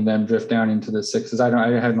okay letting them drift down into the 6s. I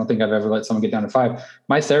don't think I've ever let someone get down to 5.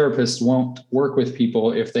 My therapist won't work with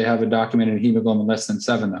people if they have a documented hemoglobin less than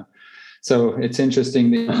 7, though. So it's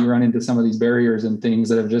interesting that you run into some of these barriers and things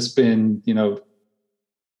that have just been,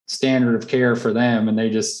 standard of care for them, and they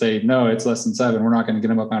just say, no, it's less than 7. We're not going to get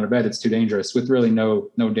them up out of bed. It's too dangerous, with really no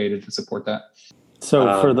data to support that.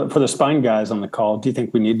 So for the spine guys on the call, do you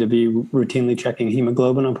think we need to be routinely checking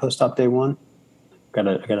hemoglobin on post-op day 1? Got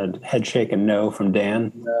a head shake and no from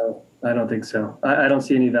Dan. No, I don't think so. I don't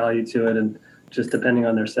see any value to it, and just depending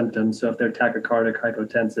on their symptoms. So if they're tachycardic,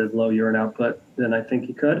 hypotensive, low urine output, then I think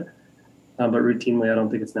you could. But routinely, I don't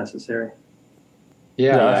think it's necessary.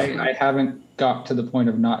 Yeah, I haven't got to the point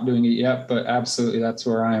of not doing it yet, but absolutely that's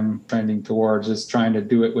where I'm trending towards, is trying to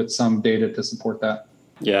do it with some data to support that.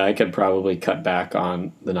 Yeah, I could probably cut back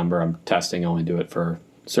on the number I'm testing, only do it for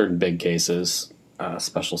certain big cases,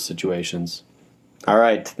 special situations. All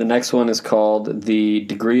right, the next one is called The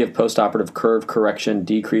Degree of Postoperative Curve Correction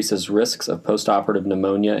Decreases Risks of Postoperative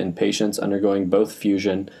Pneumonia in Patients Undergoing Both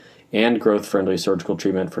Fusion and Growth-Friendly Surgical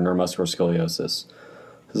Treatment for Neuromuscular Scoliosis.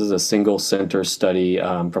 This is a single center study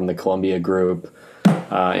from the Columbia Group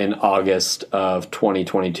in August of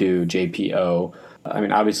 2022, JPO. I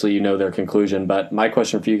mean, obviously you know their conclusion, but my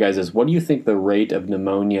question for you guys is, what do you think the rate of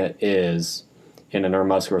pneumonia is in a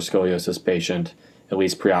neuromuscular scoliosis patient at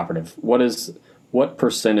least preoperative. What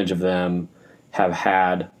percentage of them have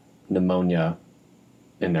had pneumonia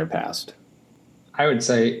in their past? I would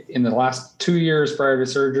say in the last 2 years prior to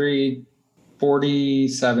surgery,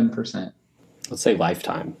 47%. Let's say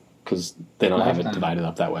lifetime, because they don't have it divided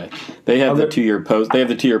up that way. They have Okay. the 2 year post. They have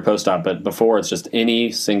the 2 year post op, but before it's just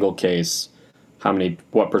any single case.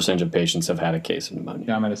 What percentage of patients have had a case of pneumonia?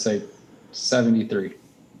 Yeah, I'm going to say 73.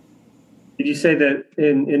 Did you say that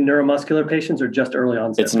in neuromuscular patients or just early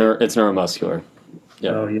onset? It's neuromuscular.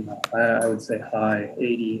 Yeah. Oh, yeah. I would say high,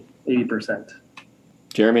 80%.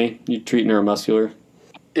 Jeremy, you treat neuromuscular?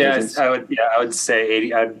 Yeah, patients? I would say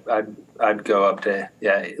 80. I'd go up to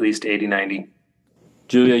at least 80, 90.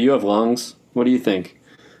 Julia, you have lungs. What do you think?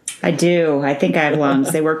 I do. I think I have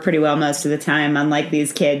lungs. They work pretty well most of the time, unlike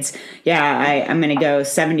these kids. Yeah, I'm going to go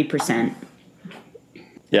 70%.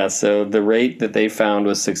 Yeah, so the rate that they found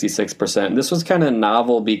was 66%. This was kind of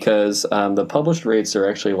novel because the published rates are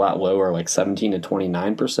actually a lot lower, like 17 to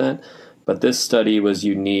 29%. But this study was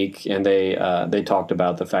unique, and they talked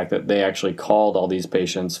about the fact that they actually called all these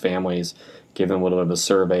patients' families, gave them a little bit of a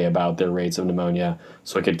survey about their rates of pneumonia,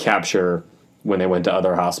 so it could capture when they went to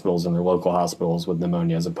other hospitals and their local hospitals with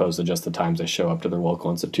pneumonia, as opposed to just the times they show up to their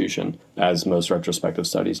local institution, as most retrospective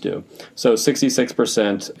studies do. So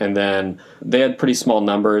 66%, and then they had pretty small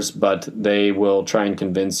numbers, but they will try and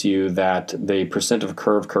convince you that the percent of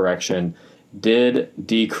curve correction did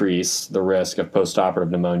decrease the risk of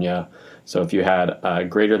postoperative pneumonia. So if you had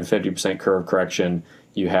greater than 50% curve correction,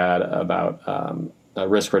 you had about a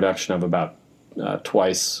risk reduction of about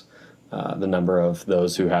twice the number of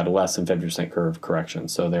those who had less than 50% curve correction.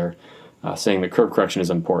 So they're saying that curve correction is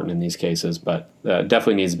important in these cases, but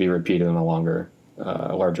definitely needs to be repeated in a larger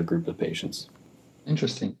group of patients.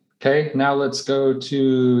 Interesting. Okay, now let's go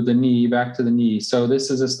to the knee, back to the knee. So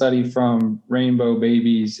this is a study from Rainbow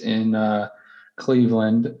Babies in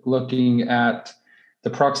Cleveland, looking at the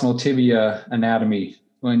proximal tibia anatomy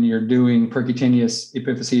when you're doing percutaneous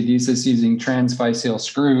epiphyseal using transphyseal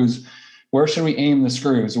screws. Where should we aim the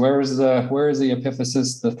screws? Where is the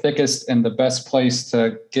epiphysis the thickest and the best place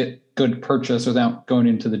to get good purchase without going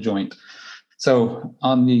into the joint? So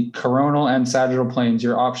on the coronal and sagittal planes,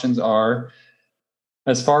 your options are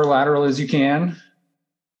as far lateral as you can,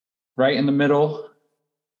 right in the middle,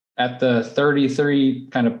 at the 33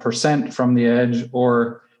 kind of percent from the edge,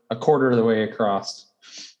 or a quarter of the way across.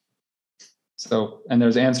 So, and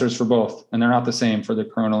there's answers for both, and they're not the same for the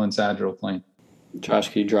coronal and sagittal plane. Josh,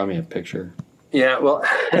 can you draw me a picture? Yeah, well,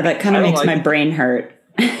 Yeah, that kind of makes my brain hurt.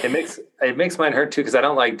 it makes mine hurt too, because I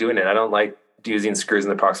don't like doing it. I don't like using screws in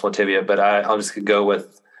the proximal tibia, but I'll just go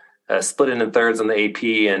with split into thirds on the AP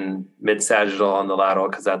and mid sagittal on the lateral,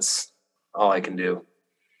 because that's all I can do.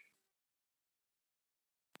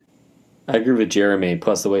 I agree with Jeremy.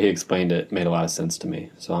 Plus, the way he explained it made a lot of sense to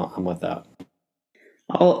me. So I'm with that.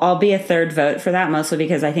 I'll be a third vote for that, mostly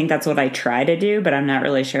because I think that's what I try to do, but I'm not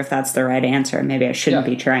really sure if that's the right answer. Maybe I shouldn't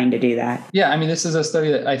be trying to do that. Yeah, I mean, this is a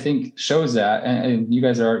study that I think shows that, and you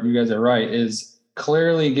guys are right, is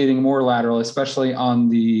clearly getting more lateral, especially on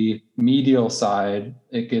the medial side.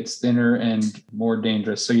 It gets thinner and more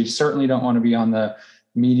dangerous. So you certainly don't want to be on the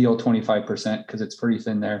medial 25% because it's pretty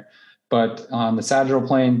thin there. But on the sagittal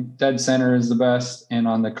plane, dead center is the best, and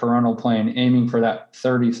on the coronal plane, aiming for that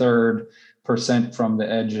 33rd percent from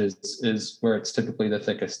the edges is where it's typically the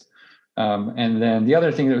thickest. And then the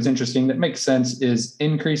other thing that was interesting that makes sense is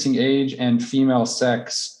increasing age and female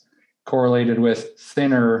sex correlated with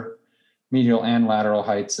thinner medial and lateral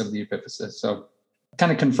heights of the epiphysis. So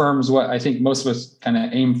kind of confirms what I think most of us kind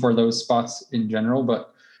of aim for those spots in general,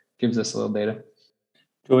 but gives us a little data.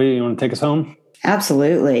 Julia, you want to take us home?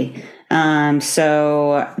 Absolutely.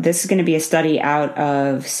 So this is going to be a study out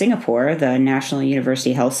of Singapore, the National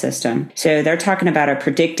University Health System. So they're talking about a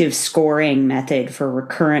predictive scoring method for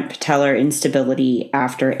recurrent patellar instability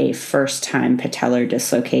after a first-time patellar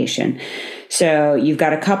dislocation. So you've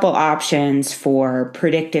got a couple options for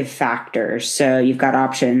predictive factors. So you've got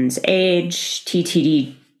options age,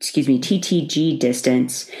 TTG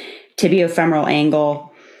distance, tibiofemoral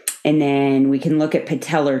angle, and then we can look at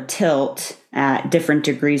patellar tilt at different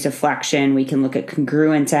degrees of flexion. We can look at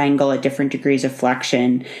congruence angle at different degrees of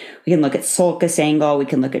flexion. We can look at sulcus angle. We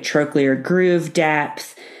can look at trochlear groove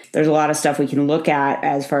depth. There's a lot of stuff we can look at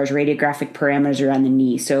as far as radiographic parameters around the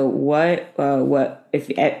knee. So what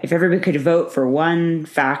if everybody could vote for one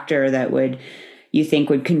factor that you think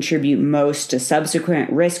would contribute most to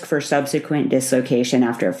subsequent risk for subsequent dislocation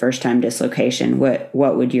after a first-time dislocation, what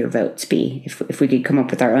would your votes be? If we could come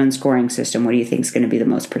up with our own scoring system, what do you think is going to be the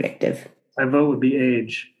most predictive? My vote would be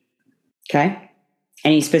age. Okay.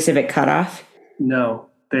 Any specific cutoff? No.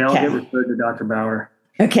 They all Okay. get referred to Dr. Bauer.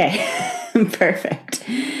 Okay, perfect.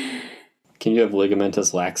 Can you have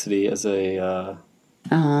ligamentous laxity as a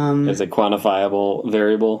quantifiable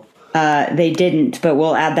variable? They didn't, but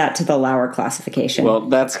we'll add that to the Lauer classification. Well,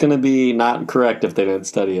 that's going to be not correct if they didn't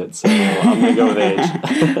study it. So I'm going to go with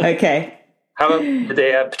age. Okay. How about, did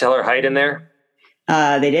they have patellar height in there?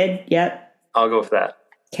 They did. Yep. I'll go with that.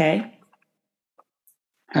 Okay.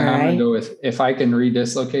 All And I'm going right. to go with, if I can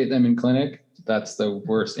redislocate them in clinic, that's the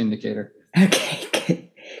worst indicator.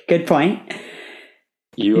 Okay. Good point.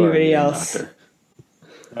 You are Anybody a else? doctor.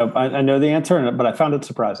 Nope, I know the answer, but I found it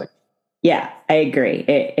surprising. Yeah, I agree.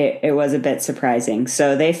 It was a bit surprising.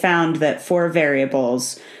 So they found that 4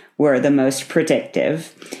 variables were the most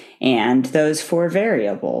predictive, and those 4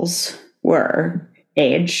 variables were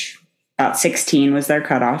age, about 16 was their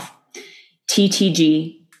cutoff,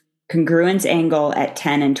 TTG, congruence angle at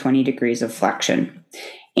 10 and 20 degrees of flexion.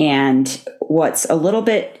 And what's a little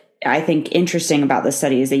bit, I think, interesting about the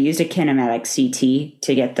study is they used a kinematic CT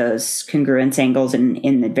to get those congruence angles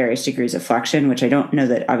in the various degrees of flexion, which I don't know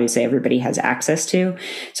that obviously everybody has access to.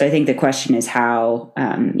 So I think the question is how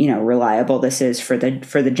reliable this is for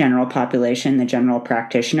the general population, the general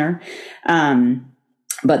practitioner.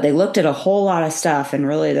 But they looked at a whole lot of stuff, and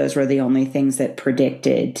really those were the only things that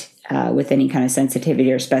predicted with any kind of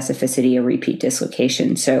sensitivity or specificity a repeat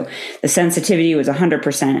dislocation. So the sensitivity was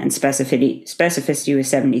 100% and specificity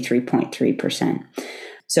was 73.3%.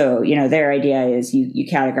 So, their idea is you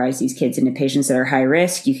categorize these kids into patients that are high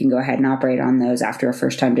risk. You can go ahead and operate on those after a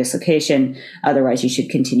first-time dislocation. Otherwise, you should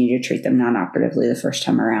continue to treat them non-operatively the first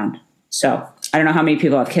time around. So I don't know how many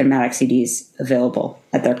people have kinematic CDs available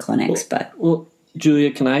at their clinics, but... Well,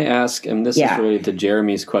 Julia, can I ask, and this Yeah. is related to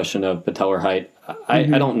Jeremy's question of patellar height. I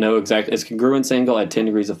don't know exactly. Is congruence angle at 10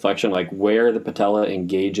 degrees of flexion, like where the patella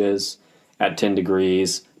engages at 10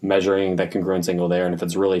 degrees, measuring that congruence angle there? And if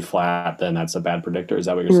it's really flat, then that's a bad predictor. Is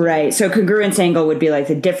that what you're saying? Right. So congruence angle would be like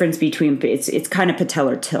the difference between, it's kind of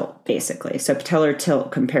patellar tilt, basically. So patellar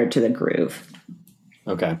tilt compared to the groove.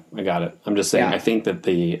 Okay, I got it. I'm just saying, Yeah. I think that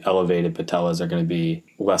the elevated patellas are going to be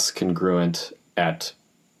less congruent at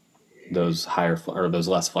those higher or those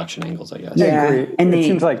less flexion angles, I guess. I Yeah, agree. and It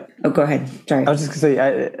seems like, Oh, go ahead. Sorry. I was just going to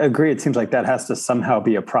say, I agree. It seems like that has to somehow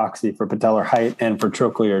be a proxy for patellar height and for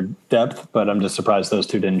trochlear depth, but I'm just surprised those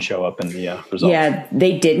two didn't show up in the results. Yeah,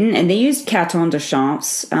 they didn't, and they used Caton de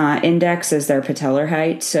Champs index as their patellar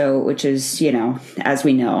height. So, which is, as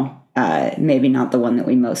we know, maybe not the one that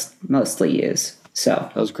we mostly use. So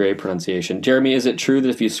That was great pronunciation. Jeremy, is it true that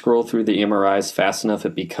if you scroll through the MRIs fast enough,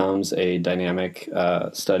 it becomes a dynamic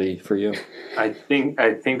study for you? I think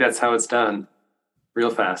that's how it's done. Real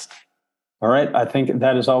fast. All right. I think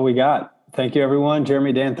that is all we got. Thank you, everyone.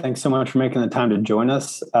 Jeremy, Dan, thanks so much for making the time to join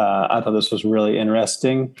us. I thought this was really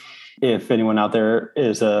interesting. If anyone out there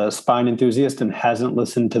is a spine enthusiast and hasn't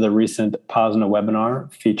listened to the recent POSNA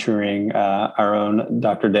webinar featuring our own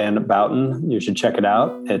Dr. Dan Boughton, you should check it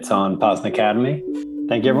out. It's on POSNA Academy.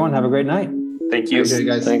 Thank you, everyone. Have a great night. Thank you. Okay,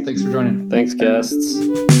 guys. Thanks for joining. Thanks, guests.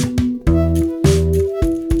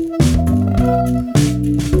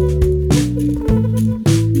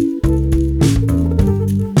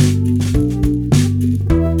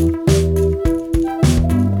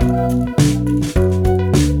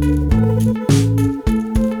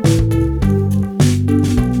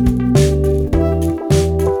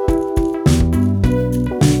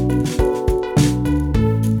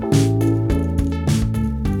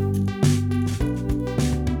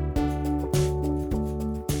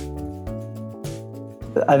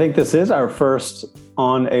 I think this is our first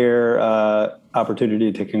on-air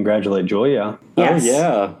opportunity to congratulate Julia. yes, Oh,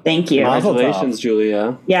 yeah. thank you. Mazel Congratulations,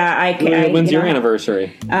 Julia. Yeah, I When's your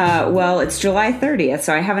anniversary? Well, it's July 30th,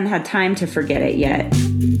 so I haven't had time to forget it yet.